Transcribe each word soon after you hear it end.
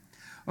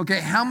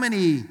Okay, how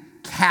many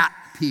cat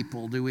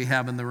people do we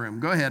have in the room?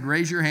 Go ahead,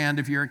 raise your hand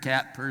if you're a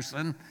cat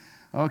person.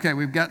 Okay,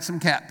 we've got some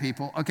cat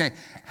people. Okay,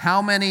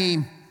 how many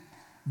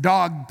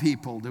dog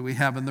people do we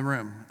have in the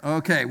room?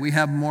 Okay, we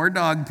have more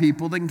dog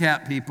people than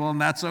cat people,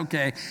 and that's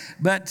okay.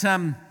 But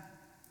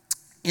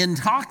in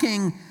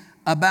talking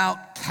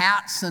about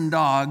cats and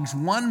dogs,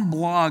 one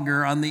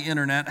blogger on the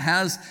internet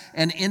has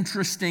an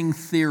interesting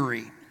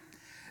theory.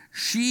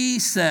 She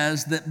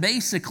says that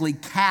basically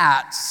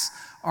cats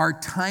are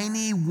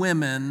tiny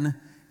women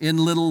in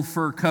little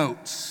fur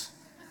coats.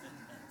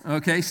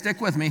 Okay, stick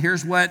with me.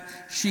 Here's what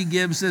she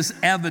gives as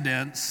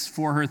evidence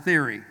for her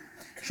theory.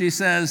 She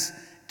says,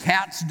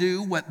 cats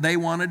do what they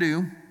want to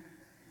do.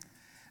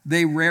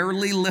 They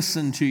rarely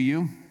listen to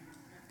you.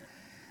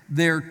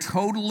 They're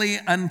totally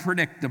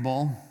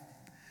unpredictable.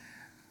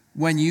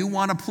 When you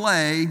want to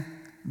play,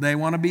 they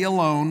want to be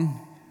alone.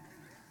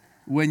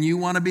 When you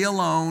want to be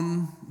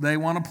alone, they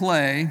want to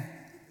play.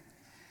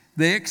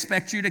 They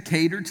expect you to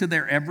cater to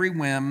their every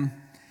whim,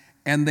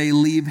 and they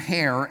leave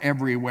hair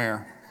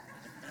everywhere.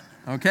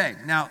 Okay,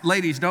 now,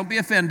 ladies, don't be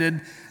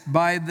offended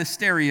by the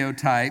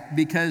stereotype,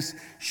 because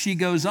she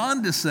goes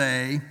on to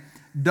say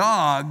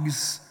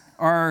dogs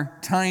are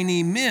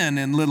tiny men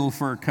in little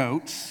fur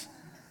coats,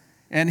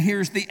 and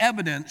here's the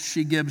evidence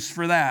she gives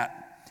for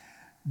that.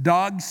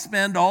 Dogs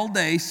spend all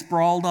day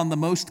sprawled on the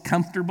most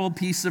comfortable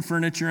piece of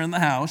furniture in the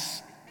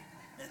house.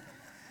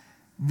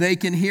 They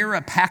can hear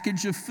a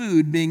package of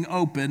food being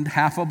opened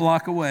half a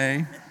block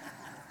away,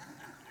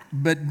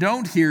 but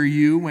don't hear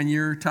you when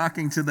you're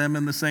talking to them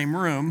in the same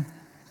room.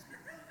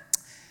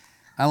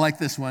 I like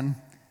this one.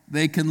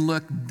 They can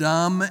look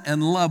dumb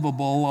and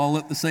lovable all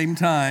at the same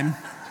time.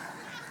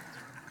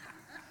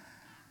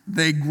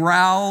 They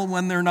growl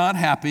when they're not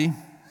happy.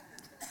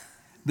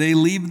 They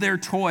leave their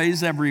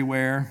toys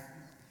everywhere.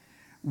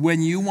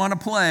 When you want to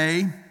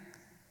play,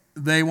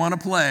 they want to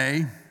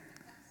play.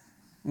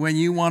 When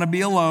you want to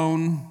be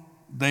alone,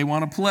 they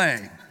want to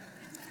play.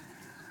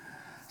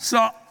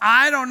 So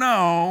I don't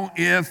know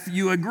if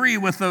you agree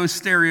with those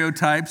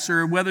stereotypes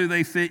or whether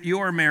they fit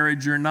your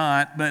marriage or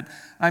not, but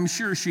I'm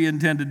sure she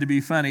intended to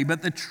be funny.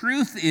 But the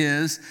truth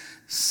is,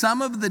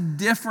 some of the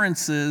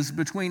differences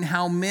between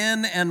how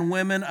men and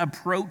women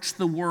approach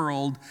the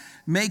world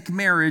make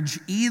marriage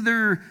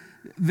either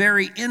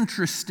very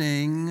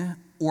interesting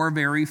or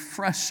very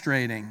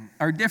frustrating.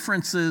 Our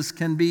differences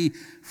can be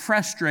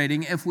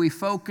frustrating if we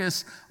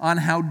focus on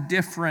how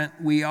different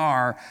we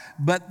are.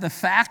 But the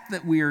fact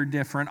that we are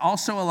different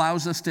also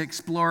allows us to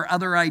explore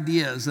other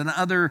ideas and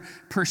other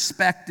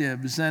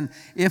perspectives. And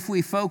if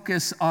we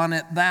focus on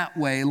it that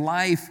way,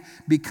 life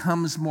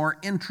becomes more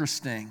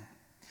interesting.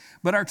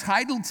 But our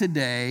title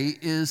today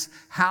is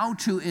How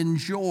to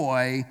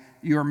Enjoy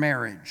Your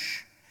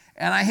Marriage.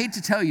 And I hate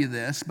to tell you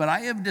this, but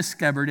I have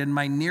discovered in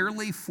my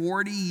nearly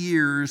 40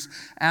 years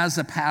as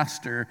a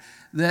pastor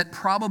that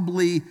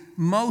probably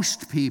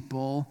most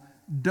people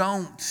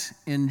don't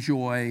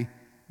enjoy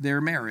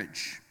their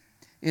marriage.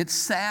 It's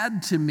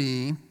sad to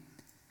me,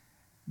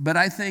 but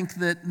I think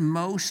that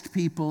most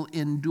people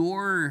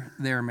endure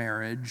their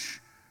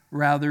marriage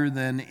rather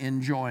than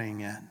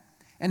enjoying it.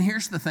 And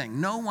here's the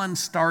thing, no one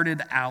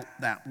started out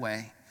that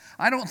way.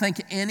 I don't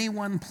think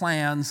anyone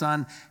plans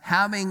on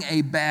having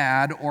a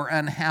bad or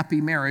unhappy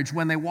marriage.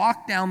 When they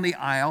walk down the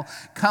aisle,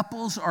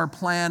 couples are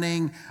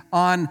planning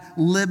on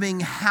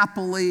living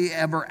happily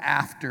ever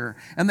after.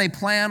 And they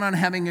plan on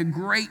having a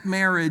great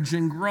marriage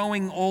and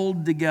growing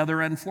old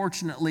together.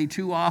 Unfortunately,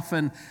 too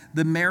often,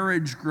 the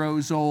marriage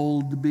grows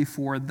old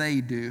before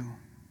they do.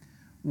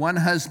 One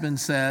husband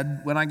said,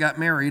 when I got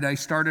married, I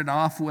started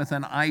off with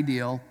an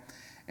ideal,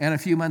 and a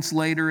few months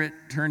later, it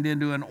turned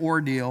into an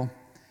ordeal.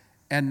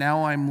 And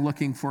now I'm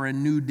looking for a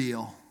new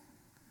deal.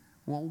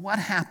 Well, what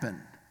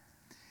happened?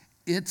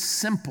 It's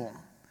simple.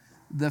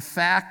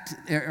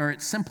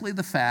 It's simply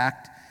the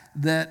fact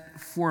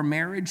that for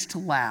marriage to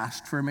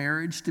last, for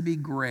marriage to be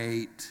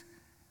great,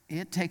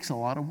 it takes a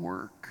lot of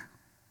work.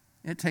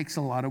 It takes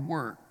a lot of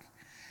work.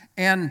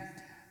 And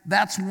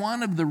that's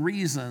one of the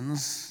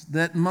reasons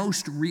that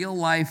most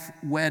real-life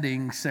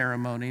wedding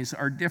ceremonies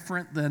are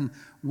different than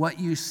what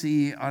you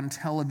see on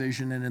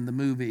television and in the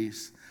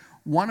movies.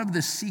 One of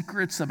the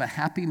secrets of a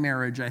happy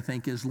marriage, I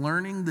think, is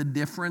learning the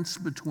difference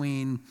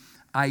between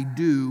I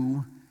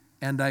do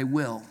and I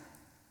will.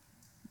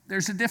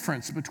 There's a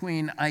difference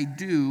between I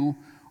do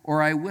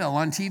or I will.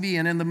 On TV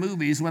and in the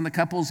movies, when the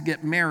couples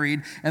get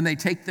married and they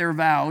take their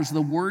vows,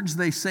 the words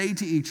they say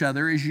to each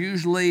other is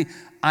usually,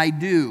 I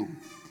do.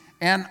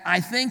 And I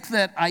think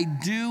that I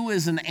do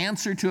is an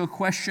answer to a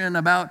question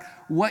about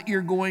what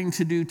you're going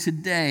to do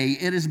today.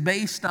 It is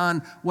based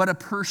on what a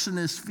person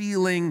is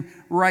feeling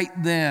right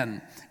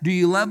then. Do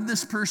you love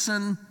this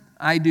person?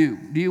 I do.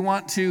 Do you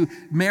want to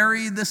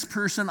marry this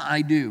person?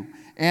 I do.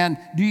 And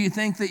do you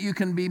think that you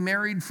can be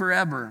married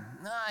forever?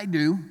 I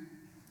do.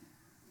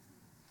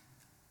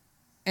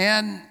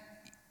 And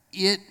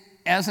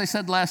as I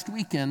said last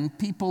weekend,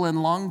 people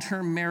in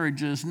long-term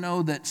marriages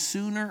know that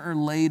sooner or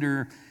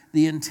later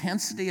the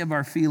intensity of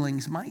our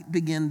feelings might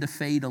begin to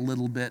fade a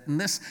little bit. And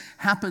this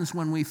happens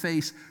when we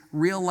face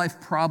real life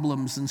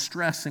problems and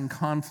stress and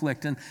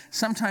conflict. And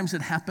sometimes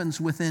it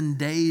happens within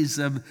days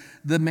of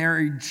the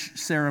marriage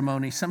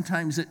ceremony.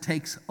 Sometimes it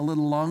takes a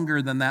little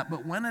longer than that.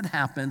 But when it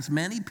happens,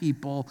 many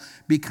people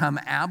become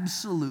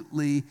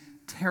absolutely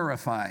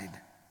terrified.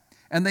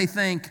 And they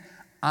think,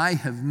 I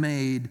have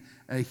made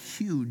a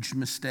huge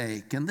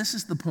mistake. And this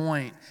is the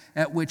point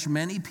at which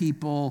many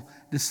people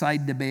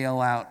decide to bail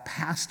out.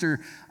 Pastor,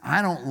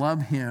 I don't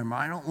love him.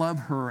 I don't love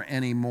her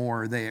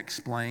anymore, they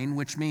explain,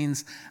 which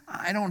means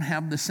I don't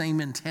have the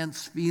same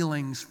intense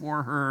feelings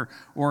for her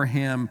or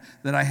him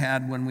that I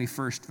had when we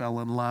first fell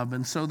in love.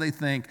 And so they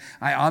think,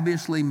 I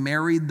obviously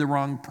married the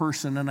wrong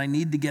person and I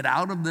need to get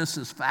out of this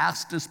as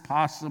fast as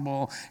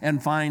possible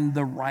and find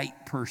the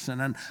right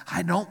person. And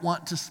I don't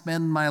want to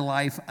spend my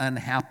life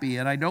unhappy,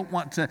 and I don't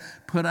want to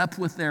put up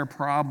with their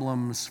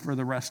problems for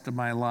the rest of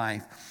my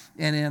life.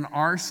 And in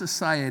our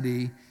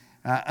society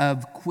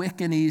of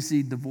quick and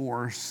easy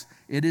divorce,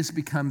 it has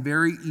become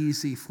very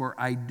easy for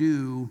I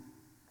do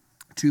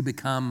to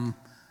become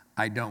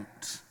I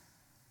don't.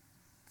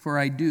 For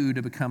I do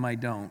to become I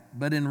don't.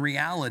 But in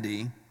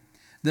reality,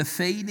 the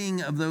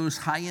fading of those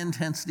high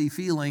intensity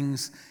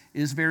feelings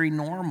is very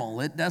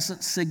normal. It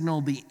doesn't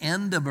signal the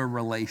end of a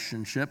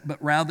relationship,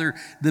 but rather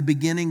the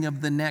beginning of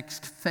the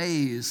next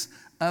phase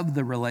of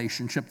the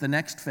relationship. The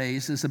next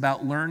phase is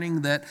about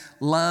learning that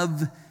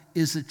love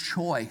is a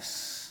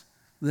choice,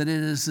 that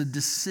it is a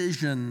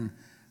decision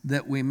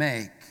that we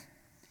make.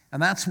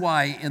 And that's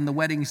why in the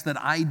weddings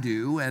that I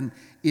do, and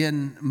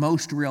in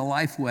most real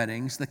life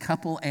weddings, the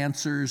couple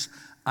answers,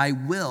 I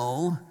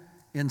will,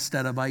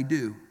 instead of I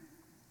do.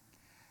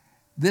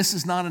 This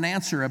is not an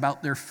answer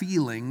about their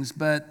feelings,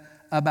 but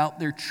about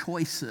their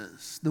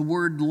choices. The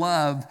word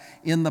love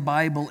in the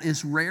Bible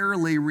is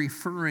rarely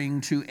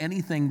referring to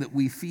anything that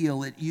we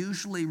feel. It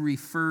usually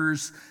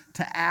refers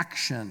to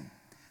action.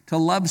 To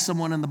love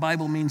someone in the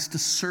Bible means to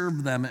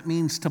serve them. It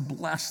means to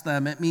bless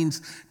them. It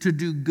means to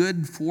do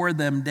good for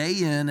them day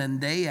in and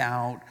day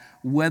out,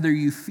 whether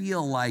you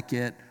feel like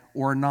it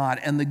or not.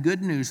 And the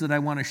good news that I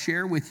want to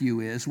share with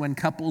you is when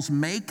couples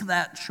make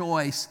that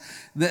choice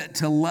that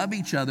to love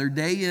each other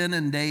day in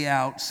and day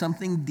out,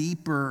 something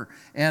deeper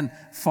and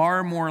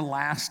far more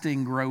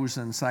lasting grows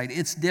inside.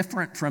 It's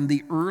different from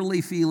the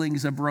early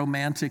feelings of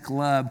romantic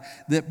love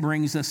that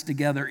brings us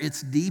together.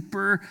 It's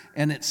deeper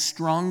and it's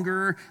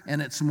stronger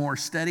and it's more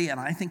steady, and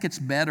I think it's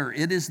better.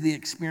 It is the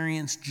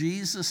experience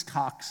Jesus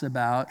talks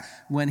about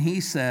when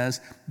he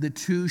says, the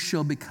two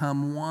shall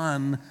become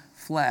one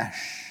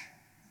flesh.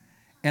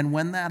 And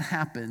when that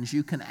happens,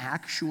 you can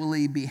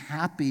actually be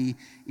happy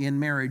in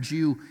marriage.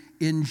 You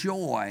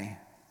enjoy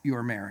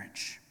your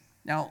marriage.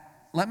 Now,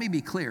 let me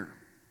be clear.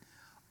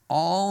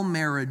 All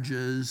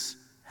marriages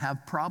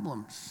have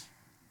problems.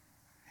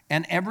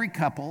 And every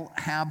couple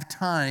have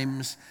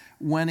times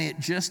when it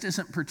just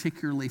isn't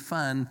particularly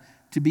fun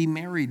to be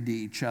married to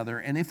each other.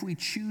 And if we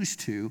choose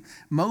to,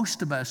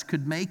 most of us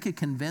could make a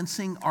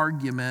convincing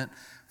argument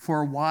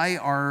for why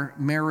our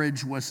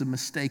marriage was a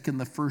mistake in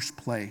the first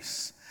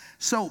place.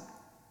 So,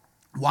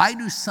 why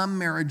do some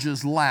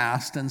marriages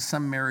last and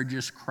some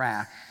marriages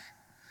crash?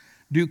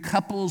 Do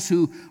couples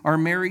who are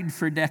married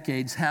for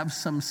decades have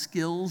some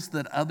skills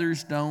that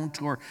others don't,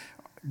 or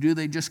do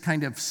they just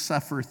kind of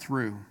suffer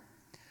through?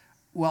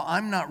 Well,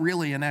 I'm not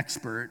really an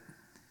expert,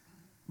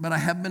 but I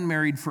have been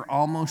married for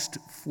almost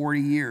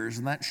 40 years,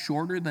 and that's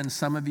shorter than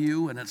some of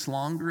you, and it's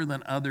longer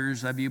than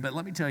others of you. But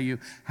let me tell you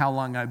how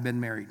long I've been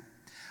married.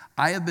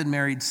 I have been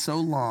married so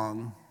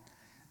long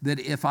that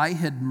if I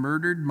had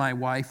murdered my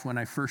wife when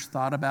I first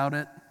thought about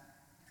it,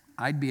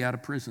 I'd be out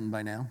of prison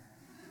by now.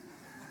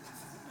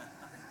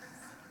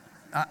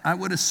 I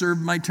would have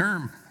served my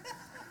term.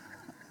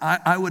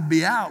 I would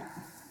be out.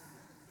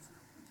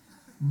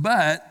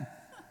 But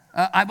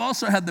I've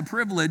also had the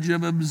privilege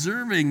of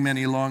observing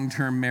many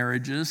long-term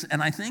marriages,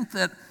 and I think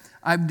that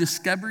I've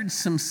discovered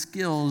some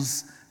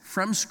skills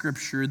from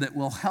Scripture that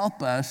will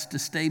help us to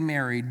stay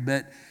married,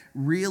 but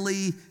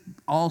really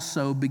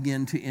also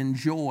begin to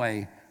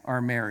enjoy our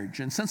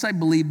marriage. And since I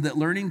believe that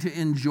learning to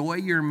enjoy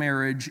your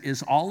marriage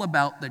is all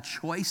about the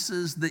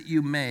choices that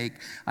you make,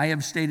 I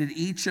have stated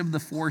each of the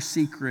 4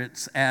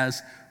 secrets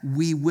as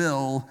we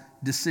will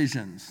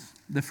decisions.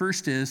 The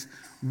first is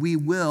we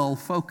will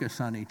focus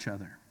on each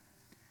other.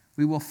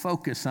 We will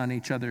focus on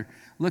each other.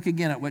 Look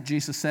again at what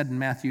Jesus said in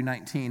Matthew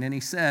 19. And he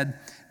said,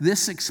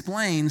 this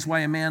explains why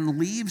a man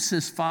leaves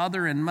his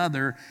father and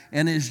mother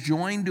and is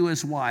joined to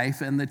his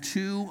wife, and the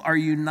two are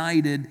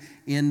united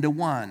into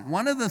one.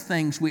 One of the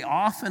things we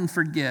often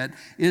forget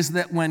is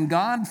that when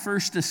God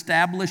first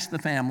established the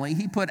family,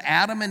 he put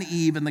Adam and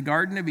Eve in the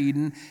Garden of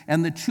Eden,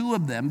 and the two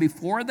of them,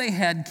 before they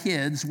had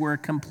kids, were a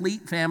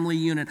complete family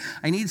unit.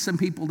 I need some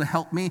people to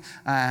help me.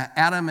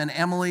 Adam and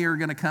Emily are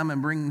going to come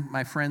and bring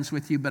my friends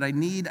with you, but I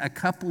need a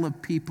couple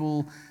of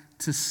people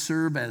to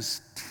serve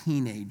as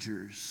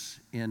teenagers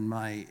in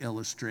my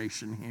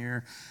illustration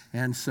here.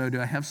 And so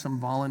do I have some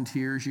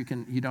volunteers? You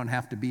don't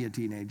have to be a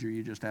teenager,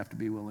 you just have to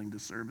be willing to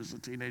serve as a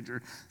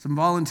teenager. Some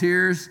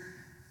volunteers?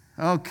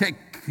 Okay,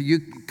 you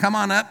come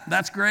on up.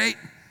 That's great.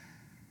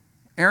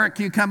 Eric,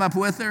 you come up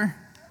with her.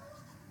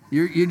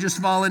 You just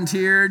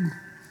volunteered.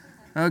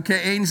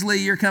 Okay, Ainsley,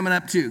 you're coming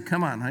up too.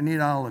 Come on, I need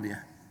all of you.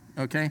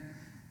 Okay?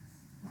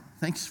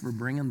 Thanks for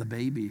bringing the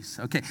babies.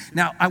 Okay,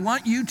 now I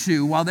want you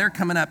to, while they're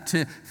coming up,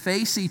 to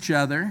face each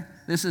other.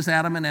 This is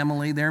Adam and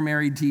Emily. They're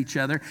married to each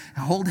other.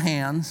 Hold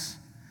hands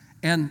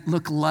and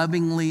look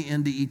lovingly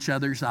into each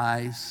other's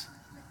eyes.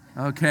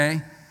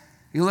 Okay?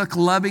 You look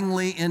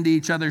lovingly into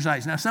each other's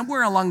eyes. Now,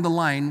 somewhere along the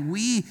line,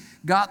 we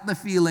got the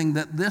feeling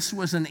that this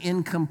was an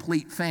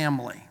incomplete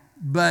family.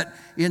 But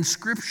in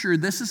Scripture,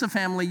 this is a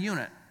family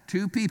unit.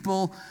 Two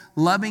people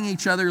loving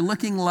each other,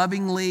 looking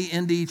lovingly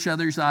into each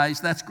other's eyes.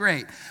 That's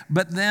great.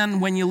 But then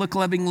when you look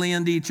lovingly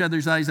into each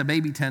other's eyes, a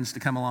baby tends to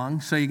come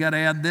along. So you got to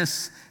add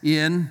this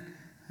in,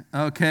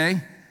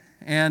 okay?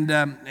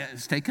 And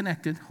stay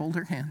connected. Hold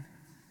her hand.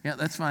 Yeah,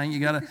 that's fine. You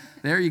got to,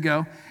 there you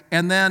go.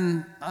 And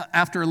then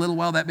after a little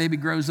while, that baby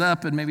grows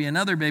up and maybe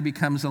another baby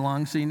comes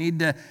along. So you need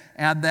to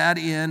add that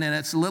in, and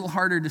it's a little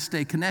harder to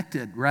stay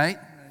connected, right?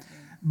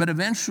 But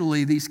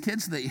eventually, these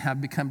kids that you have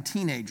become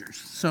teenagers.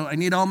 So I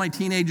need all my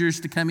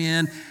teenagers to come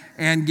in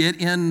and get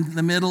in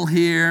the middle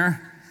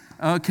here.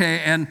 Okay,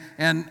 and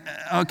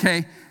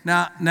okay.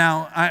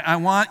 Now I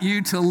want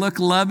you to look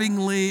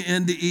lovingly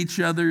into each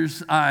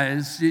other's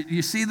eyes.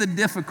 You see the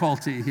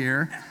difficulty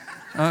here,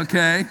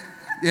 okay?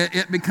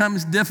 It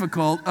becomes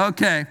difficult.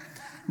 Okay,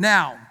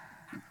 now,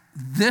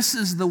 this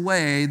is the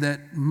way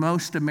that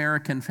most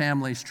American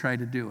families try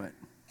to do it.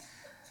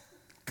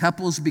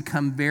 Couples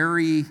become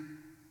very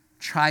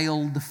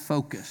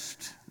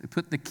child-focused. They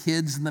put the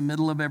kids in the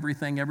middle of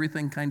everything.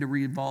 Everything kind of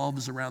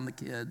revolves around the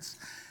kids.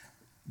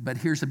 But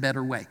here's a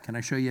better way. Can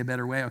I show you a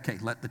better way? Okay,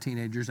 let the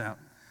teenagers out.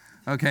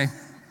 Okay?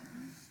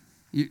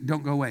 You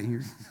don't go away.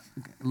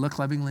 Look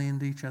lovingly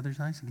into each other's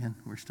eyes again.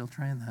 We're still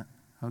trying that.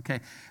 Okay.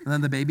 And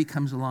then the baby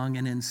comes along,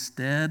 and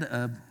instead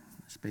of,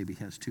 this baby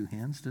has two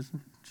hands,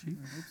 doesn't she?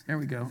 There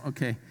we go.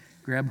 Okay.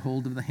 Grab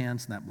hold of the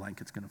hands, and that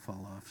blanket's going to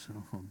fall off, so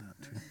hold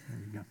that too. There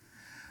you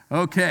go.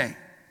 Okay.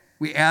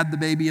 We add the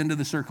baby into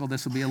the circle.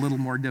 This will be a little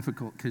more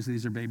difficult because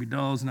these are baby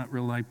dolls, not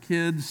real life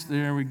kids.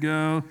 There we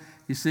go.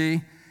 You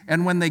see?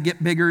 And when they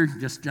get bigger,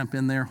 just jump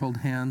in there, hold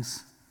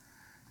hands.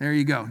 There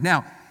you go.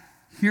 Now,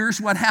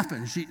 here's what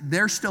happens.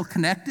 They're still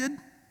connected.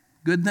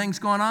 Good things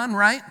going on,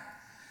 right?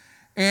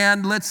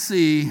 And let's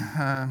see.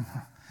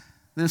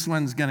 This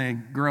one's going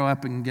to grow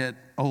up and get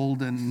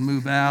old and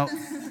move out.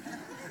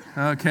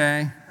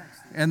 Okay.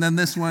 And then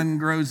this one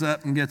grows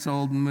up and gets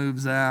old and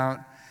moves out.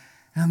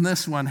 And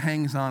this one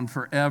hangs on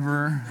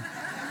forever.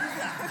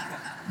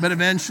 But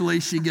eventually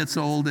she gets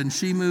old and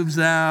she moves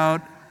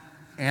out,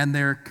 and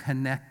they're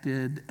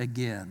connected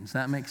again. Does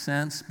that make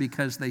sense?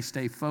 Because they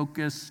stay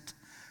focused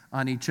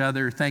on each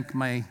other. Thank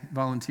my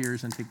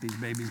volunteers and take these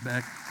babies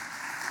back.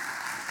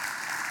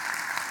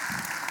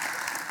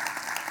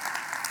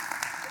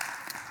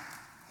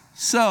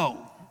 So,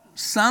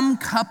 some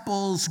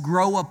couples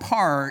grow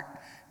apart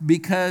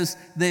because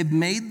they've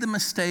made the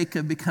mistake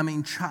of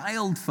becoming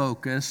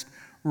child-focused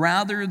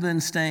rather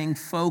than staying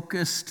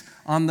focused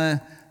on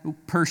the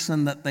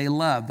person that they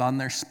love, on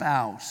their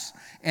spouse.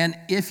 And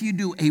if you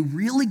do a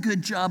really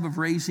good job of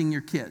raising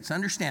your kids,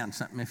 understand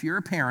something. If you're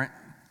a parent,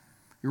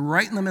 you're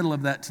right in the middle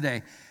of that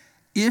today.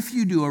 If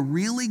you do a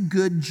really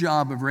good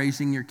job of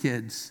raising your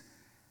kids,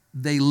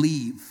 they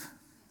leave.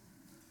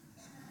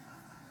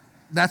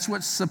 That's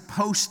what's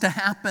supposed to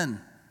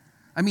happen.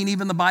 I mean,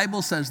 even the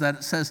Bible says that.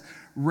 It says,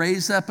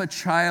 raise up a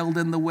child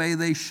in the way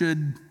they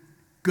should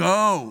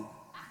go.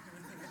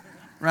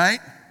 Right?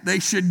 They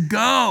should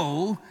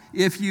go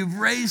if you've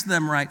raised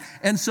them right.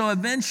 And so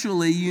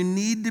eventually you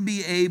need to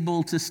be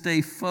able to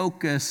stay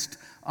focused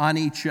on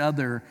each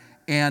other,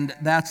 and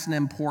that's an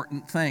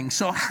important thing.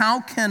 So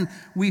how can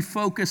we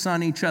focus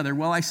on each other?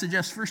 Well, I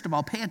suggest, first of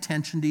all, pay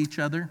attention to each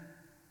other.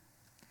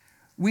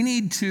 We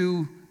need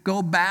to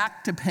go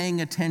back to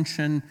paying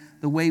attention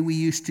the way we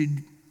used to.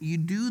 You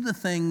do the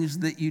things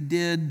that you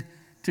did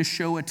to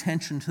show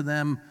attention to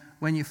them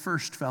when you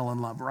first fell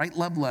in love. Write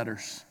love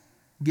letters.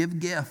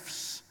 Give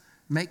gifts,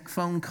 make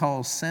phone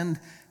calls, send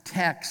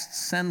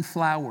texts, send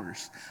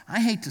flowers. I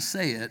hate to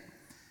say it,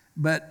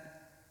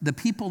 but the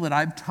people that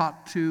I've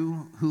talked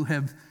to who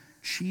have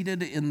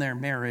cheated in their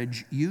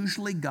marriage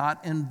usually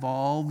got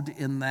involved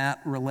in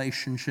that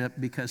relationship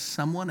because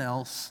someone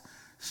else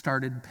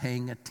started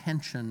paying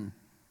attention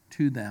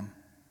to them.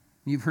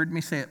 You've heard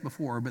me say it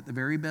before, but the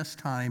very best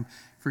time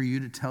for you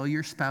to tell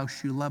your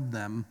spouse you love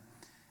them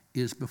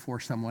is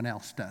before someone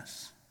else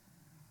does.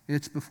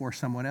 It's before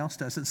someone else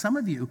does. And some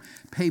of you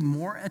pay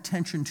more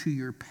attention to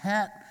your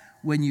pet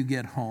when you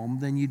get home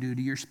than you do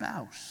to your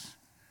spouse.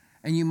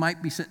 And you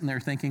might be sitting there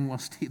thinking, well,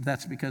 Steve,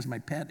 that's because my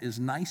pet is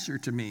nicer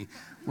to me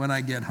when I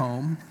get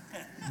home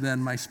than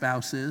my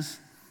spouse is.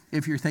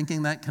 If you're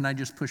thinking that, can I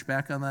just push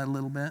back on that a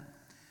little bit?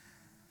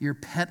 Your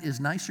pet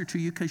is nicer to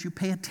you because you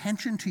pay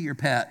attention to your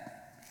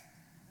pet.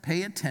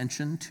 Pay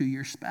attention to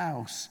your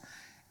spouse.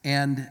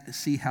 and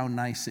see how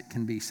nice it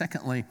can be.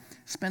 Secondly,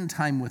 spend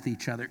time with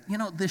each other. You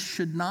know, this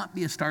should not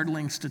be a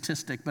startling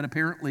statistic, but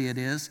apparently it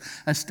is.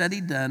 A study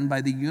done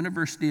by the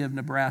University of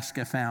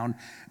Nebraska found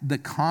the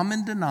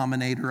common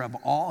denominator of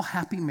all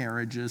happy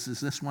marriages is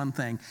this one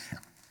thing: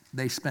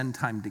 they spend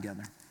time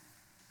together.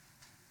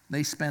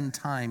 They spend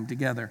time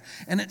together.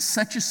 And it's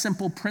such a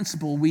simple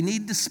principle. We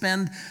need to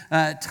spend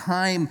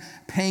time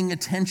paying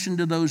attention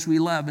to those we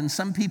love. And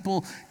some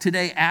people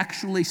today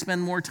actually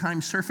spend more time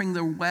surfing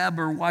the web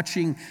or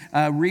watching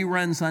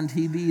reruns on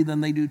TV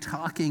than they do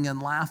talking and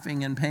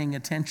laughing and paying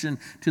attention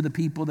to the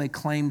people they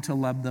claim to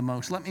love the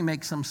most. Let me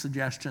make some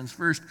suggestions.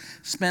 First,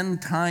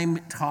 spend time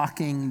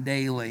talking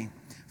daily.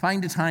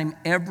 Find a time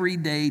every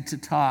day to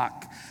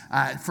talk.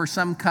 For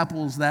some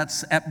couples,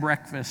 that's at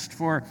breakfast.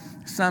 For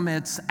some,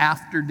 it's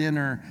after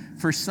dinner.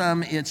 For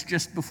some, it's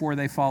just before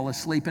they fall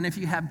asleep. And if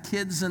you have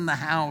kids in the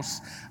house,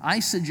 I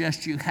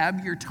suggest you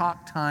have your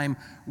talk time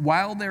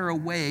while they're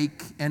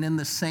awake and in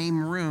the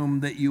same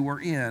room that you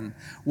were in.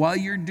 While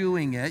you're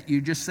doing it,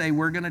 you just say,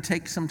 we're going to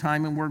take some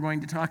time and we're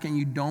going to talk, and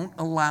you don't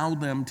allow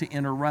them to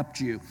interrupt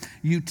you.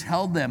 You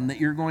tell them that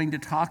you're going to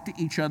talk to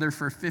each other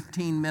for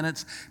 15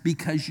 minutes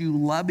because you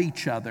love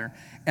each other,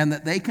 and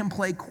that they can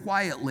play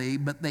quietly,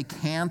 but they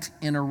can't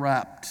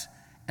interrupt.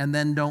 And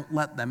then don't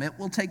let them. It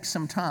will take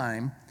some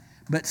time,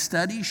 but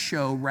studies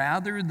show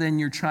rather than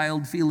your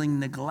child feeling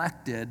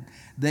neglected,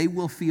 they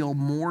will feel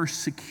more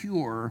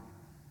secure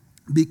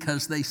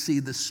because they see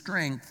the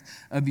strength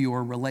of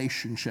your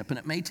relationship. And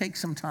it may take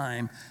some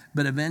time,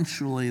 but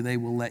eventually they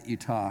will let you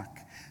talk.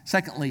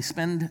 Secondly,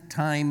 spend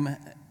time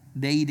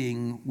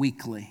dating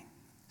weekly.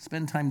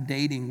 Spend time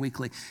dating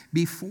weekly.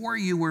 Before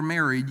you were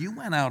married, you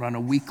went out on a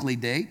weekly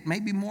date,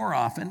 maybe more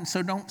often,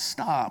 so don't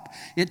stop.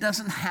 It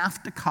doesn't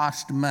have to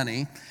cost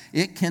money.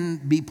 It can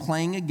be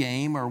playing a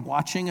game or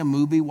watching a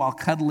movie while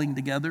cuddling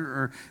together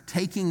or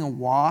taking a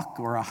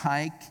walk or a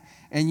hike.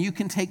 And you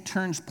can take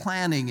turns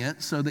planning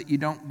it so that you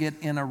don't get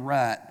in a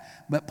rut.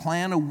 But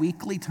plan a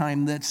weekly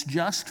time that's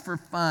just for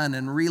fun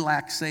and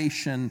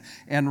relaxation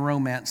and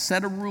romance.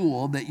 Set a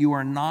rule that you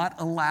are not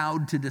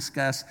allowed to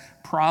discuss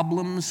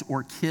problems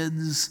or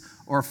kids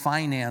or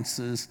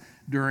finances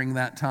during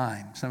that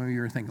time. Some of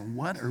you are thinking,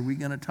 what are we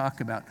going to talk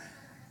about?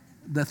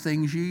 The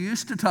things you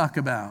used to talk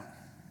about.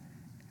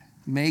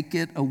 Make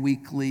it a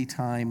weekly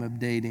time of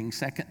dating.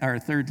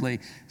 Thirdly,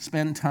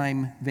 spend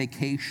time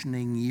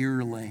vacationing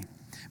yearly.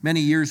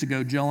 Many years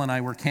ago, Jill and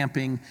I were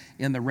camping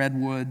in the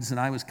redwoods, and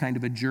I was kind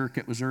of a jerk.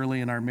 It was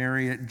early in our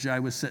marriage. I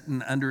was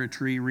sitting under a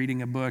tree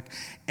reading a book,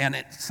 and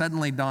it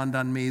suddenly dawned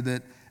on me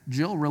that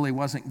Jill really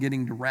wasn't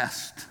getting to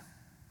rest.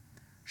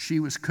 She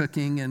was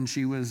cooking, and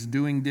she was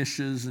doing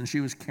dishes, and she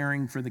was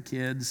caring for the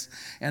kids.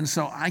 And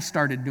so I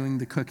started doing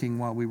the cooking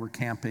while we were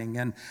camping,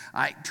 and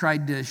I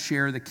tried to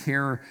share the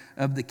care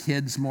of the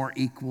kids more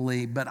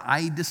equally, but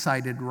I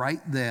decided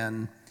right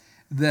then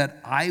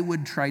that I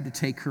would try to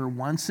take her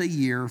once a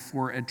year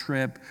for a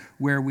trip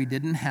where we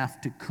didn't have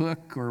to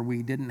cook or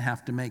we didn't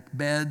have to make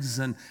beds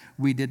and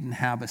we didn't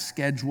have a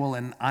schedule.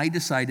 And I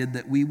decided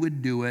that we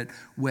would do it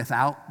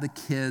without the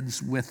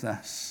kids with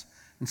us.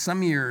 And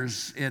some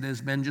years it has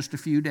been just a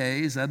few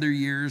days. Other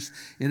years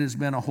it has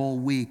been a whole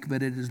week.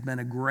 But it has been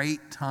a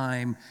great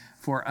time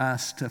for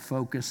us to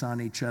focus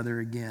on each other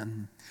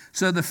again.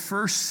 So the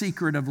first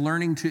secret of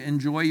learning to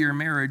enjoy your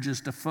marriage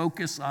is to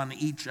focus on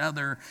each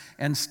other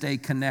and stay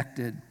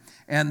connected.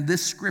 And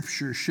this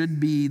scripture should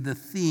be the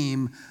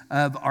theme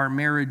of our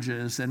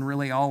marriages and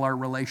really all our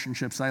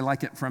relationships. I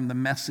like it from the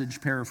Message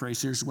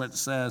paraphrase. Here's what it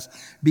says: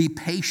 be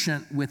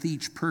patient with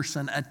each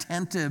person,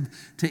 attentive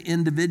to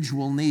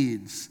individual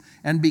needs,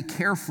 and be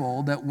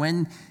careful that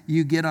when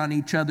you get on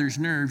each other's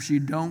nerves, you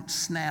don't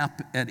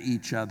snap at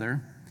each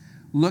other.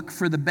 Look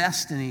for the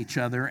best in each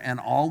other and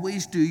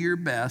always do your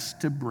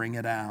best to bring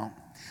it out.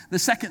 The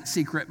second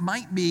secret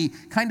might be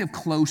kind of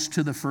close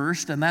to the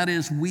first, and that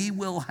is we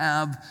will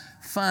have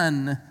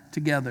fun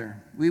together.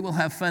 We will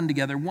have fun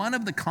together. One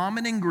of the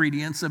common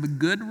ingredients of a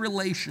good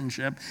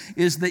relationship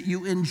is that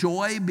you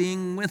enjoy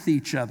being with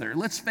each other.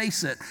 Let's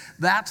face it,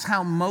 that's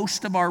how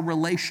most of our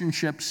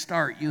relationships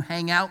start. You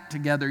hang out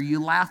together,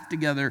 you laugh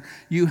together,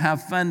 you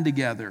have fun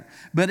together.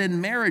 But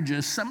in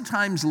marriages,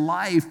 sometimes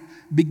life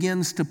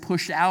begins to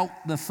push out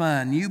the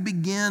fun. You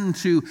begin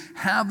to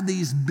have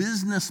these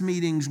business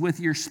meetings with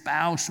your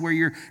spouse where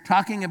you're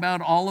talking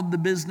about all of the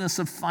business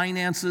of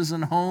finances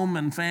and home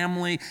and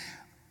family,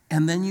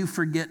 and then you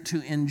forget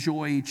to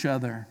enjoy each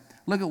other.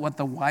 Look at what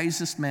the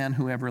wisest man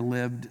who ever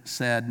lived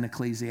said in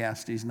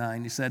Ecclesiastes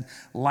 9. He said,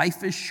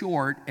 life is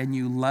short and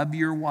you love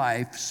your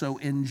wife, so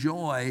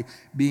enjoy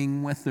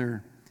being with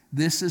her.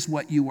 This is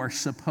what you are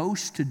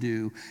supposed to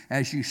do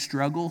as you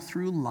struggle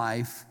through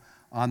life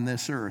on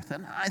this earth.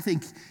 And I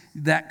think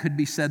that could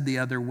be said the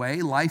other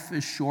way. Life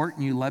is short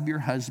and you love your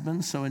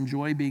husband, so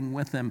enjoy being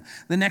with him.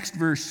 The next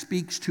verse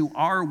speaks to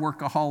our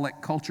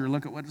workaholic culture.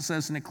 Look at what it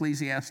says in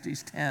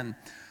Ecclesiastes 10.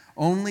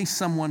 Only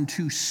someone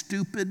too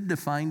stupid to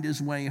find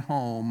his way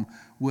home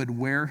would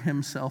wear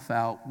himself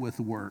out with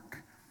work.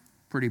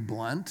 Pretty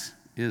blunt,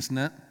 isn't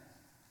it?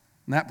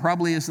 And that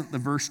probably isn't the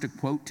verse to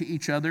quote to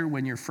each other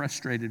when you're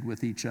frustrated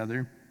with each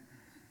other.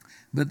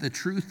 But the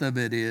truth of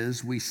it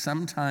is, we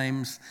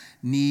sometimes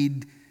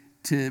need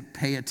to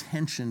pay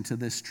attention to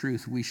this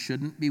truth. We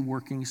shouldn't be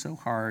working so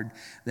hard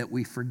that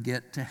we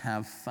forget to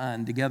have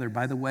fun together.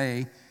 By the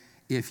way,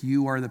 if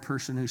you are the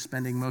person who's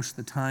spending most of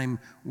the time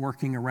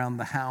working around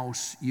the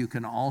house, you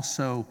can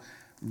also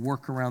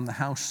work around the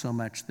house so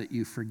much that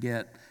you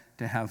forget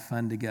to have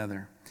fun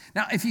together.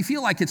 Now, if you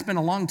feel like it's been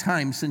a long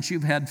time since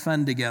you've had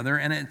fun together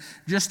and it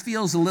just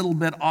feels a little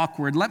bit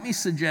awkward, let me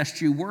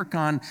suggest you work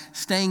on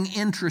staying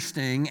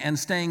interesting and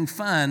staying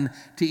fun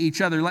to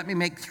each other. Let me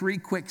make 3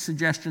 quick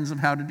suggestions of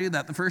how to do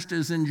that. The first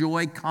is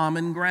enjoy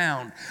common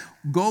ground.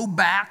 Go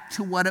back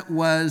to what it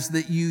was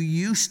that you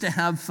used to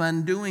have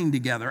fun doing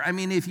together. I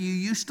mean, if you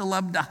used to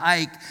love to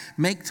hike,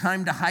 make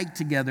time to hike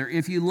together.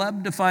 If you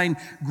love to find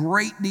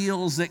great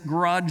deals at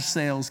garage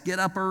sales, get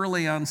up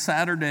early on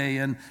Saturday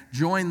and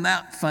join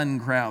that fun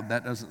crowd.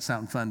 That doesn't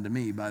sound fun to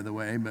me, by the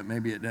way, but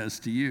maybe it does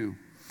to you.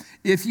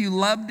 If you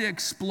love to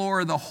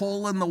explore the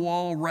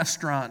hole-in-the-wall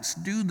restaurants,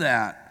 do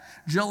that.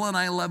 Jill and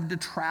I love to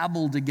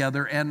travel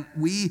together, and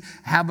we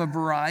have a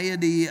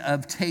variety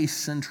of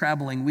tastes in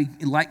traveling. We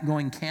like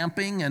going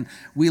camping, and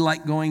we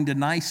like going to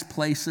nice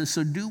places,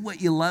 so do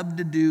what you love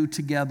to do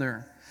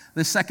together.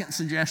 The second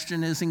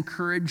suggestion is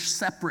encourage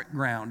separate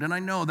ground. And I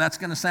know that's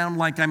going to sound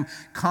like I'm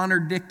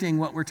contradicting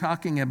what we're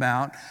talking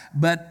about,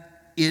 but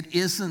it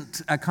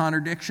isn't a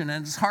contradiction,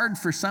 and it's hard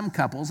for some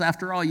couples.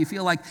 After all, you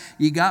feel like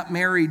you got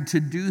married to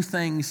do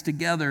things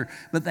together,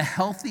 but the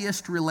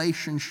healthiest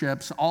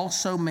relationships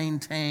also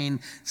maintain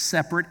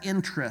separate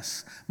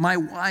interests. My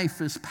wife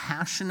is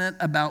passionate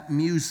about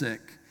music,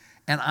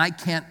 and I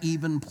can't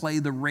even play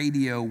the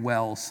radio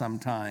well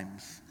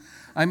sometimes.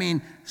 I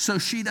mean, so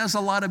she does a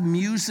lot of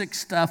music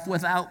stuff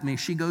without me.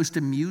 She goes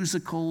to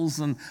musicals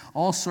and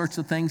all sorts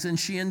of things, and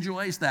she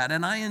enjoys that.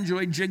 And I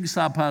enjoy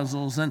jigsaw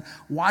puzzles and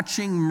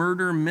watching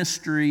murder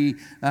mystery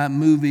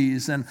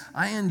movies, and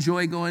I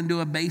enjoy going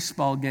to a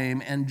baseball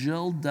game, and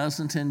Jill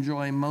doesn't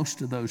enjoy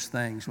most of those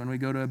things. When we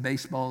go to a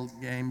baseball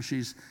game,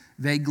 she's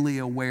vaguely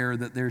aware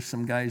that there's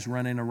some guys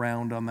running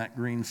around on that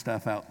green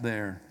stuff out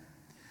there.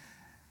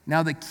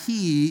 Now, the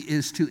key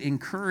is to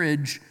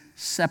encourage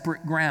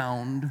separate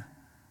ground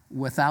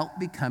without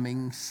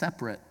becoming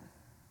separate.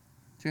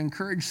 To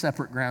encourage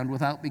separate ground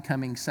without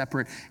becoming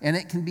separate. And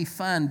it can be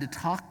fun to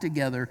talk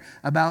together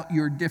about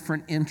your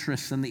different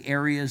interests and the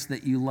areas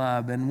that you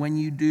love. And when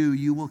you do,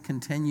 you will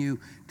continue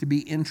to be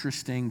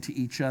interesting to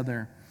each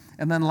other.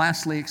 And then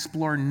lastly,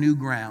 explore new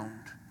ground.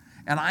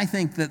 And I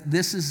think that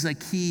this is a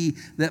key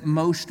that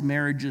most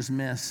marriages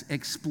miss.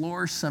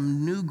 Explore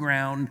some new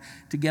ground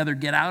together.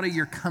 Get out of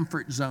your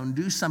comfort zone.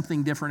 Do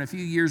something different. A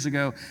few years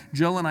ago,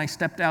 Jill and I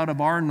stepped out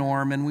of our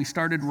norm and we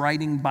started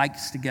riding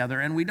bikes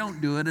together. And we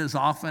don't do it as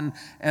often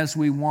as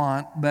we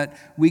want, but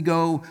we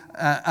go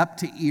up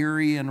to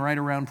Erie and ride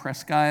around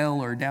Presque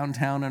Isle or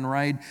downtown and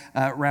ride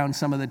around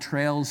some of the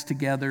trails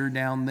together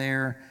down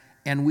there.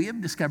 And we have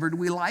discovered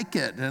we like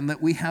it and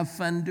that we have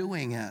fun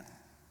doing it.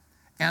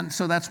 And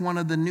so that's one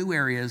of the new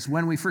areas.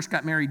 When we first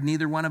got married,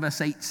 neither one of us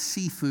ate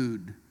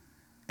seafood,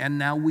 and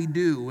now we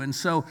do. And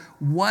so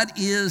what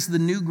is the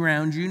new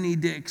ground you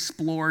need to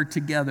explore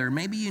together?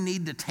 Maybe you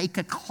need to take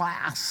a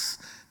class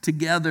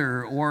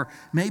together, or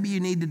maybe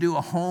you need to do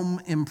a home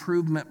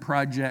improvement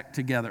project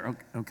together.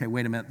 Okay,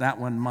 wait a minute. That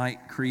one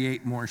might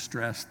create more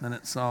stress than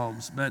it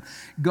solves. But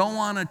go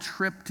on a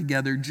trip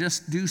together.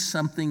 Just do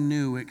something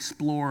new.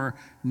 Explore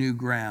new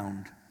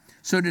ground.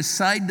 So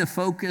decide to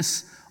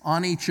focus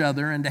on each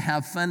other and to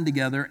have fun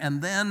together,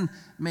 and then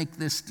make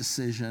this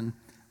decision: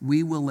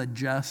 we will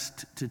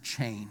adjust to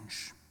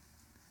change.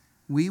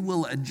 We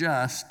will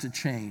adjust to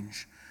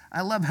change.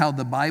 I love how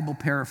the Bible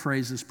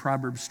paraphrases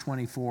Proverbs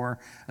 24,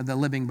 the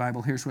Living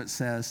Bible. Here's what it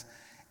says: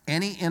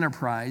 any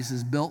enterprise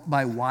is built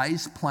by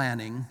wise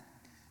planning,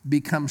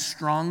 becomes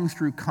strong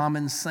through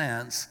common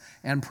sense,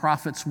 and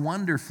profits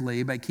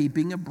wonderfully by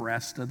keeping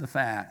abreast of the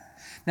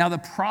fact. Now, the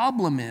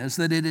problem is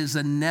that it is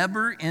a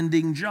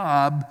never-ending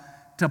job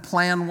to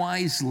plan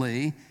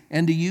wisely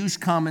and to use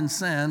common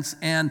sense,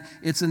 and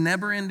it's a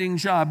never-ending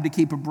job to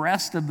keep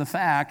abreast of the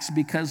facts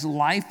because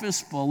life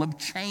is full of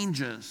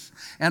changes.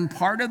 And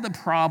part of the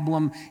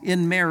problem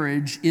in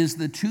marriage is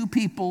the two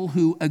people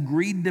who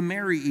agreed to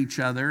marry each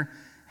other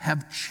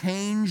have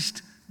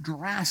changed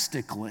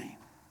drastically.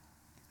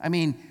 I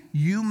mean,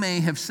 you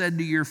may have said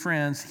to your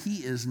friends, "He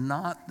is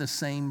not the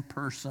same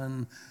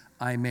person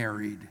I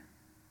married."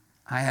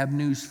 I have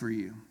news for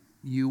you.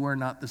 You are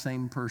not the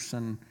same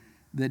person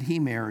that he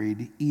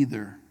married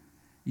either.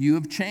 You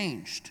have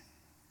changed.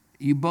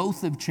 You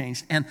both have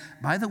changed. And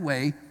by the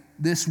way,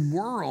 this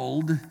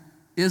world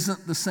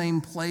isn't the same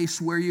place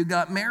where you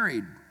got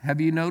married. Have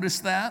you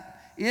noticed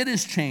that? It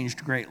has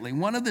changed greatly.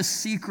 One of the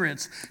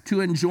secrets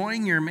to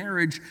enjoying your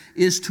marriage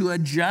is to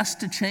adjust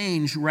to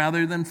change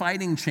rather than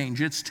fighting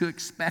change. It's to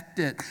expect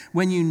it.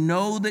 When you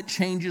know that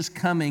change is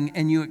coming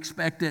and you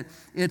expect it,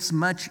 it's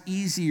much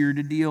easier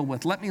to deal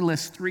with. Let me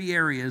list 3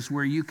 areas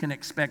where you can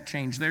expect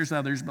change. There's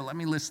others, but let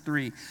me list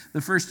 3.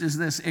 The first is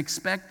this: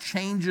 expect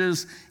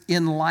changes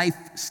in life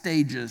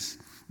stages.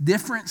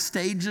 Different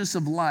stages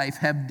of life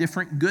have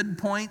different good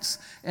points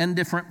and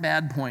different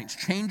bad points.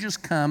 Changes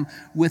come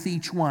with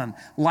each one.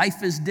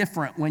 Life is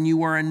different when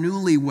you are a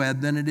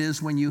newlywed than it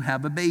is when you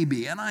have a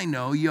baby. And I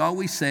know you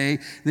always say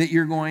that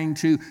you're going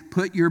to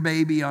put your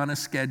baby on a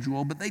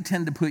schedule, but they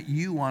tend to put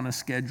you on a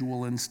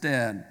schedule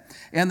instead.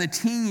 And the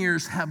teen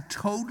years have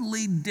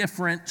totally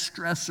different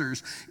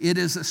stressors. It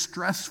is a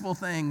stressful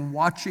thing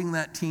watching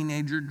that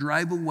teenager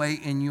drive away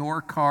in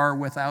your car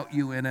without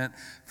you in it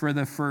for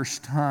the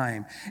first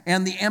time.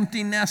 And the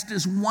empty nest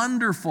is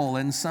wonderful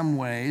in some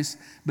ways,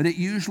 but it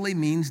usually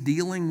means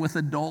dealing with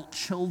adult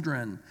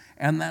children.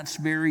 And that's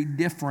very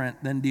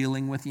different than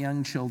dealing with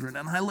young children.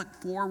 And I look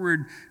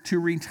forward to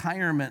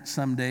retirement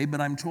someday,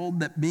 but I'm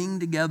told that being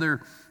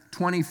together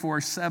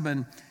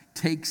 24/7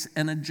 takes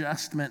an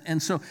adjustment.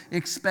 And so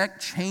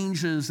expect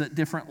changes at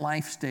different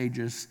life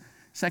stages.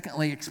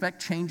 Secondly,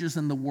 expect changes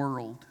in the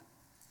world.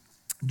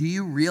 Do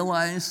you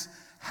realize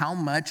how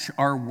much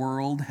our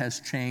world has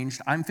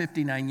changed? I'm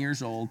 59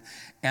 years old,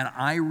 and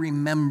I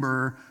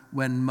remember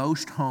when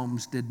most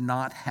homes did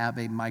not have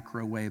a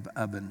microwave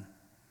oven.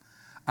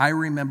 I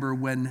remember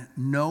when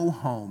no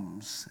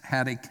homes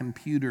had a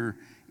computer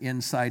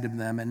inside of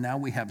them, and now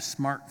we have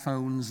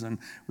smartphones and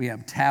we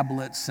have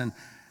tablets, and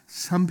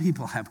some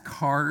people have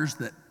cars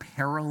that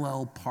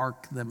parallel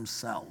park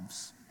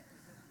themselves.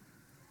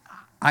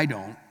 I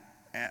don't,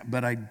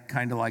 but I'd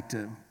kind of like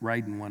to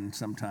ride in one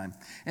sometime.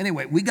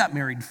 Anyway, we got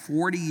married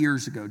 40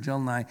 years ago, Jill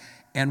and I,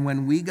 and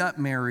when we got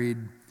married,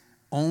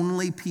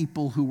 only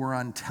people who were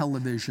on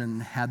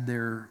television had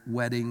their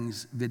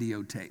weddings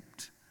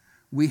videotaped.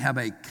 We have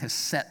a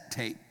cassette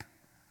tape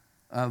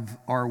of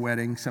our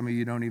wedding. Some of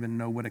you don't even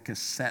know what a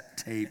cassette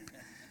tape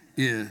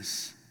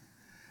is.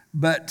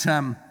 But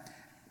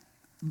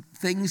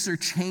things are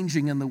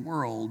changing in the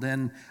world,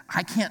 and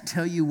I can't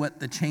tell you what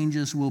the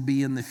changes will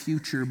be in the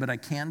future, but I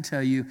can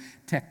tell you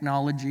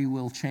technology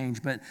will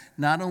change. But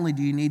not only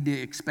do you need to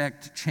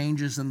expect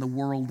changes in the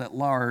world at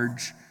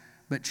large,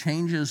 but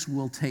changes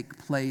will take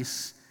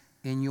place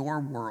in your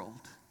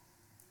world.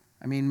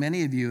 I mean,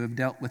 many of you have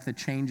dealt with the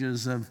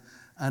changes of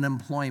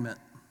unemployment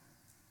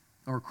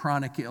or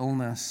chronic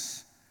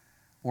illness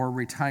or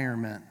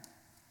retirement.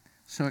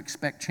 So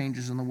expect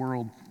changes in the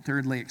world.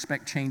 Thirdly,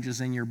 expect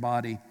changes in your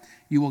body.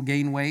 You will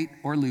gain weight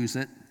or lose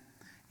it.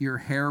 Your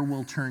hair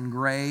will turn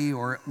gray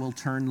or it will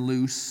turn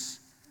loose.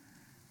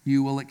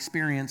 You will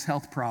experience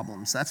health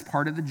problems. That's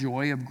part of the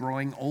joy of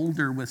growing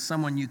older with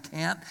someone. You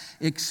can't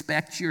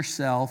expect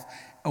yourself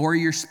or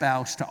your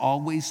spouse to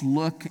always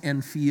look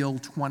and feel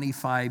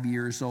 25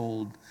 years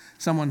old.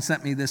 Someone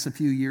sent me this a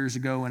few years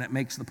ago, and it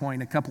makes the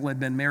point. A couple had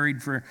been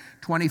married for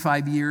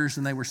 25 years,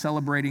 and they were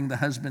celebrating the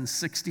husband's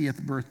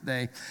 60th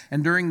birthday.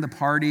 And during the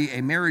party,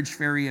 a marriage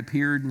fairy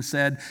appeared and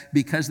said,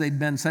 because they'd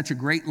been such a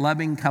great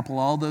loving couple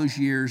all those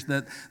years,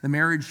 that the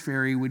marriage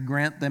fairy would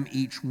grant them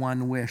each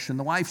one wish. And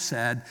the wife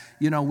said,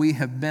 you know, we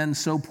have been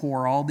so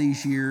poor all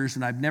these years,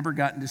 and I've never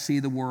gotten to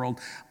see the world.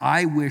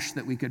 I wish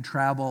that we could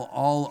travel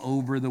all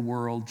over the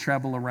world,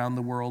 travel around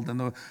the world. And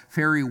the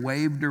fairy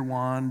waved her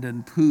wand,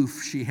 and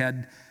poof, she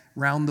had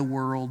round the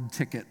world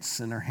tickets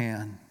in her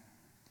hand.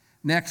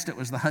 Next, it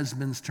was the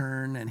husband's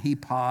turn, and he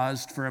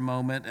paused for a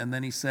moment, and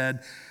then he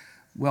said,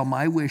 well,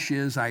 my wish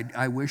is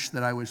I wish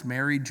that I was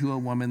married to a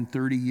woman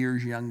 30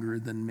 years younger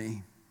than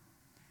me.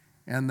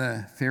 And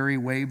the fairy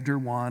waved her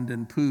wand,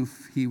 and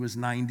poof, he was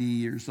 90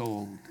 years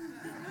old.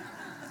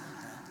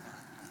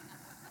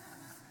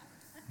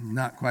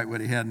 Not quite what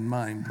he had in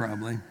mind,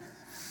 probably.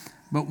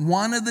 But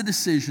one of the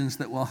decisions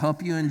that will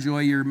help you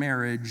enjoy your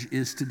marriage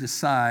is to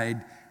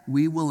decide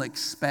we will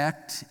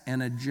expect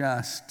and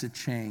adjust to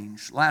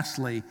change.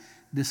 Lastly,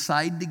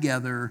 decide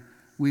together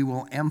we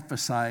will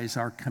emphasize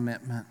our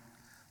commitment.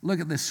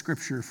 Look at this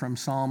scripture from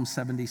Psalm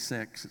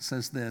 76. It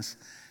says this: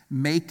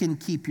 make and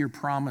keep your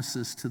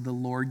promises to the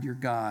Lord your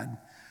God.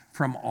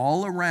 From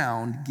all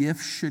around,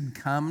 gifts should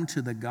come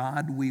to the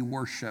God we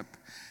worship.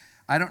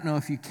 I don't know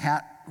if you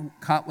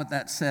caught what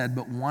that said,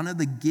 but one of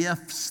the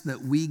gifts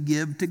that we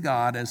give to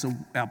God as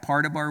a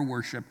part of our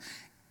worship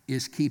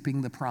is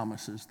keeping the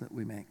promises that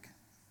we make.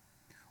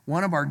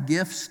 One of our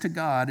gifts to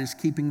God is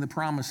keeping the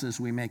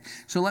promises we make.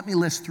 So let me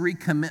list 3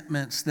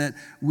 commitments that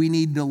we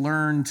need to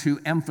learn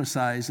to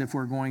emphasize if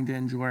we're going to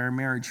enjoy our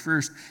marriage.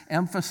 First,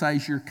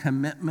 emphasize your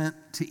commitment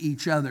to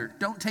each other.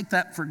 Don't take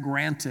that for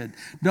granted.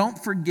 Don't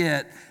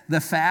forget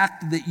the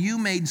fact that you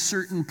made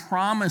certain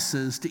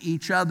promises to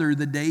each other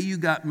the day you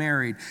got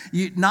married.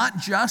 Not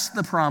just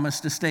the promise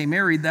to stay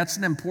married, that's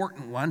an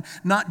important one.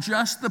 Not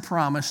just the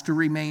promise to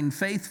remain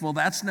faithful,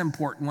 that's an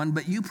important one.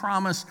 But you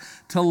promised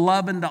to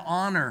love and to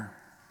honor.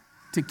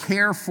 to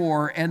care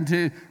for, and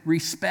to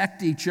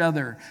respect each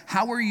other.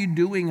 How are you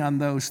doing on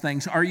those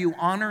things? Are you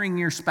honoring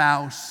your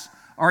spouse?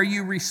 Are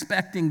you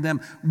respecting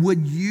them?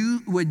 Would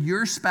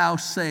your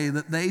spouse say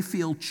that they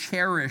feel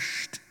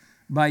cherished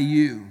by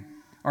you?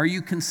 Are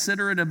you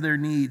considerate of their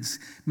needs?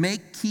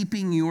 Make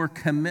keeping your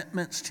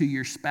commitments to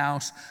your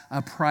spouse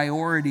a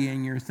priority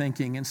in your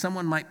thinking. And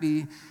someone might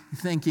be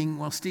thinking,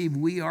 well, Steve,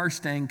 we are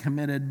staying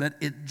committed, but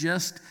it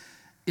just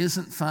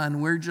isn't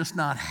fun. We're just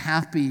not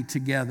happy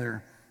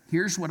together.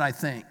 Here's what I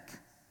think.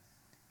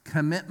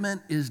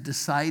 Commitment is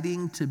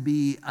deciding to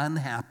be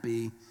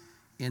unhappy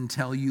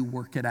until you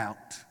work it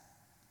out.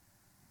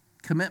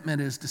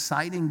 Commitment is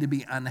deciding to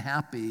be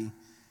unhappy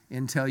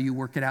until you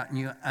work it out. And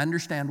you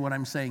understand what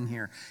I'm saying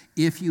here.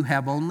 If you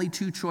have only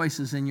two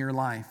choices in your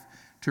life,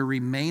 to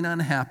remain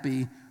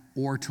unhappy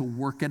or to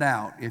work it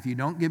out, if you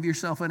don't give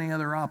yourself any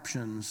other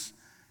options,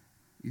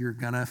 you're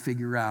going to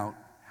figure out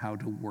how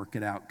to work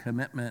it out.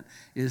 Commitment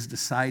is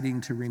deciding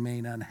to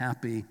remain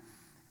unhappy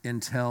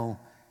until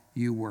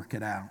you work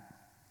it out.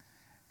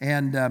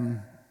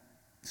 And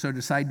so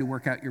decide to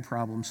work out your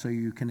problems so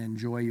you can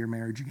enjoy your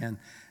marriage again.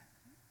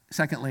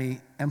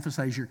 Secondly,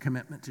 emphasize your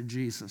commitment to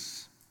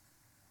Jesus.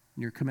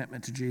 Your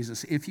commitment to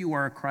Jesus. If you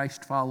are a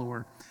Christ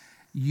follower,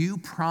 you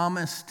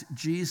promised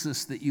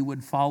Jesus that you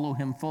would follow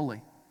him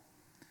fully.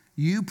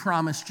 You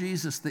promised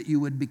Jesus that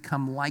you would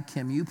become like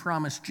him. You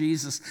promised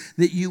Jesus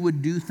that you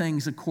would do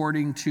things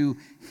according to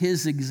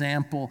his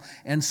example.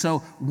 And so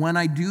when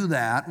I do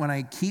that, when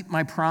I keep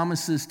my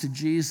promises to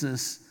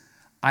Jesus,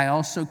 I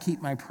also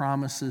keep my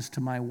promises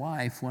to my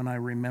wife when I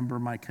remember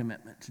my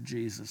commitment to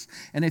Jesus.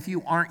 And if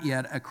you aren't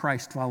yet a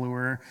Christ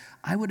follower,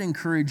 I would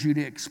encourage you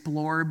to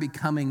explore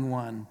becoming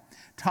one.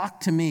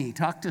 Talk to me.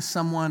 Talk to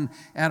someone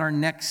at our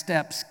Next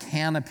Steps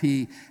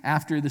canopy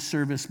after the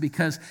service,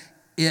 because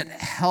it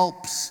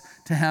helps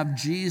to have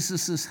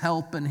Jesus'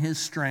 help and his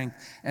strength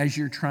as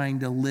you're trying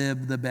to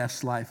live the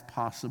best life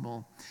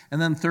possible.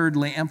 And then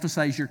thirdly,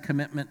 emphasize your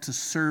commitment to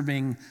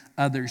serving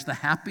others. The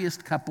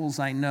happiest couples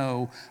I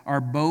know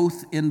are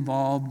both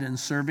involved in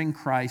serving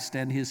Christ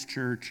and his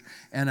church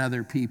and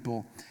other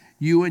people.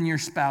 You and your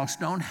spouse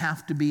don't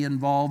have to be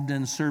involved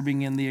in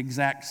serving in the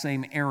exact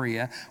same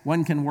area.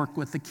 One can work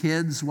with the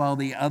kids while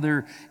the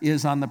other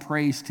is on the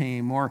praise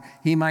team, or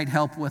he might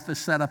help with the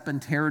setup and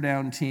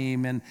teardown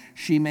team, and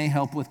she may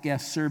help with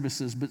guest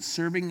services. But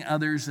serving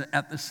others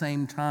at the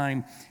same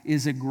time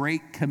is a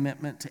great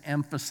commitment to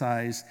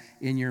emphasize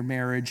in your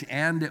marriage,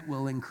 and it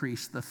will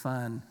increase the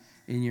fun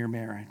in your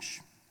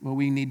marriage. Well,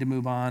 we need to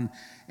move on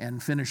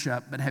and finish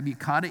up, but have you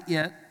caught it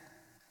yet?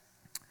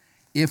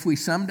 If we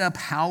summed up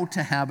how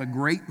to have a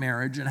great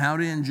marriage and how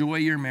to enjoy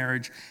your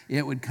marriage,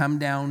 it would come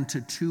down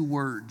to two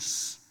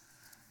words: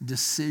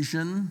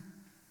 decision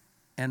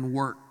and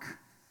work.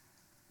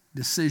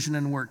 Decision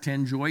and work. To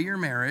enjoy your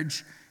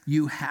marriage,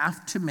 you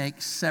have to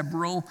make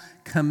several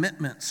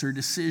commitments or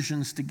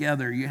decisions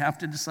together. You have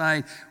to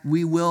decide,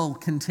 we will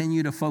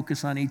continue to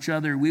focus on each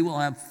other. We will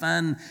have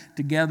fun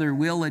together.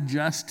 We'll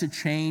adjust to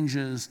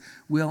changes.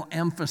 We'll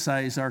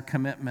emphasize our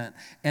commitment.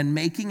 And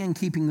making and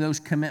keeping those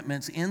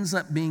commitments ends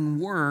up being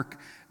work,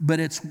 but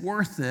it's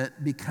worth it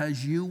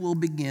because you will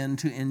begin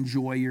to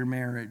enjoy your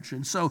marriage.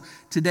 And so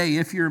today,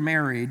 if you're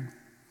married,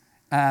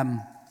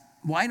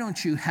 why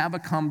don't you have a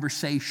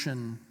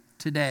conversation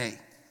today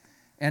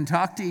and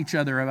talk to each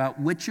other about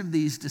which of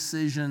these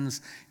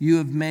decisions you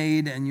have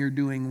made and you're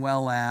doing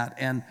well at,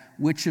 and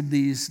which of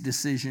these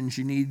decisions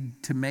you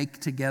need to make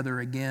together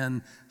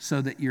again so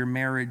that your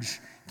marriage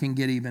can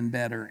get even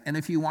better. And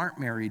if you aren't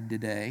married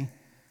today,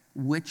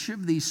 which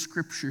of these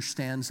scriptures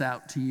stands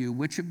out to you?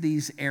 Which of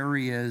these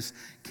areas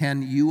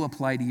can you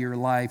apply to your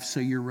life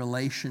so your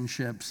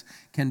relationships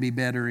can be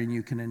better and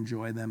you can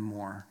enjoy them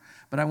more?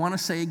 But I want to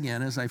say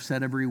again, as I've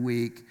said every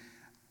week,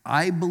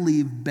 I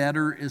believe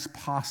better is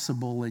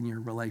possible in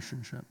your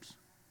relationships.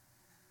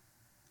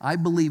 I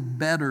believe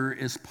better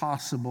is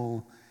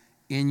possible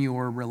in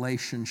your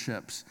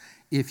relationships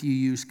if you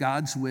use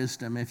God's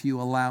wisdom, if you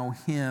allow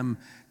him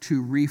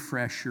to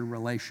refresh your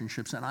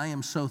relationships. And I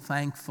am so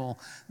thankful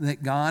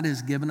that God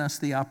has given us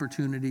the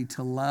opportunity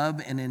to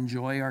love and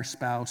enjoy our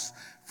spouse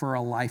for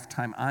a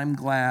lifetime. I'm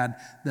glad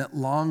that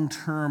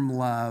long-term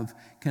love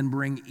can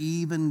bring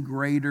even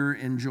greater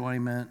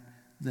enjoyment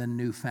than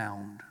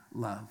newfound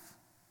love.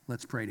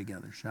 Let's pray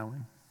together, shall we?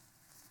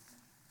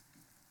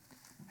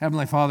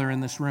 Heavenly Father, in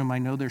this room, I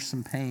know there's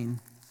some pain.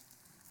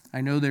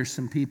 I know there's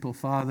some people,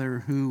 Father,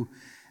 who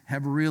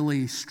have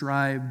really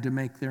strived to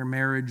make their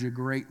marriage a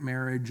great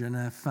marriage and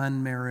a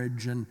fun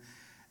marriage, and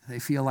they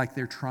feel like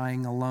they're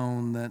trying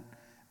alone, that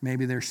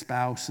maybe their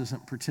spouse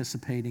isn't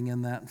participating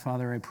in that.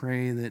 Father, I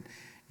pray that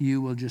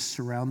you will just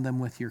surround them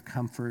with your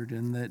comfort,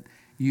 and that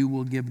you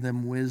will give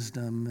them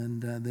wisdom,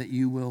 and that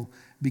you will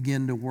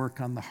begin to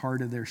work on the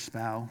heart of their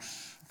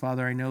spouse.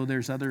 Father, I know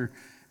there's other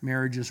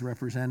marriages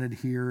represented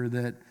here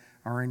that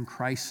are in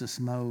crisis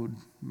mode.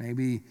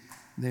 Maybe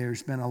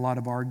there's been a lot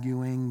of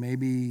arguing.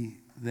 Maybe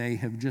they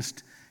have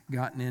just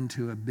gotten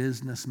into a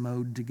business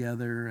mode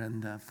together.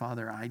 And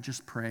Father, I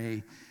just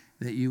pray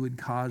that you would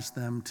cause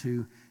them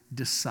to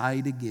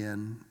decide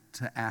again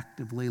to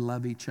actively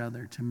love each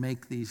other, to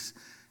make these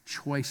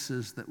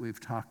choices that we've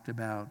talked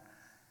about.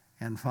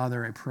 And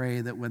Father, I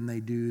pray that when they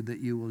do, that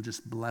you will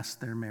just bless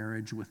their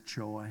marriage with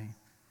joy.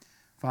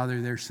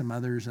 Father, there's some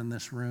others in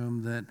this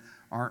room that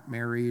aren't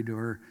married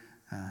or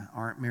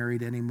aren't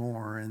married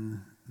anymore,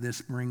 and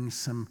this brings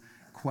some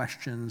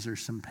questions or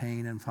some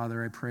pain. And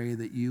Father, I pray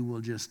that you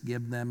will just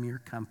give them your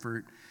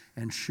comfort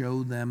and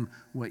show them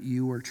what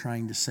you are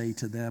trying to say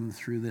to them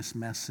through this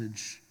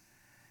message.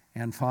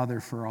 And Father,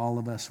 for all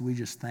of us, we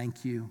just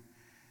thank you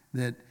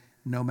that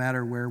no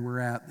matter where we're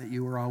at, that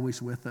you are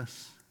always with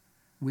us.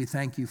 We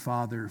thank you,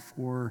 Father,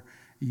 for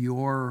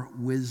your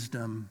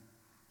wisdom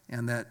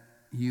and that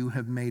you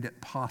have made it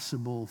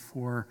possible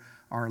for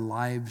our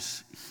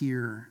lives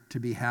here to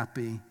be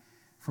happy,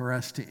 for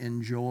us to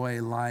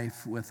enjoy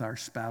life with our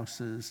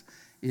spouses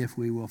if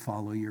we will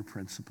follow your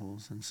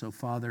principles. And so,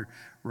 Father,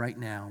 right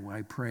now,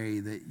 I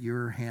pray that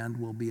your hand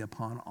will be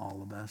upon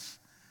all of us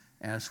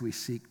as we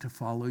seek to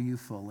follow you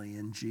fully.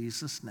 In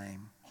Jesus'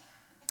 name,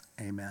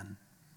 amen.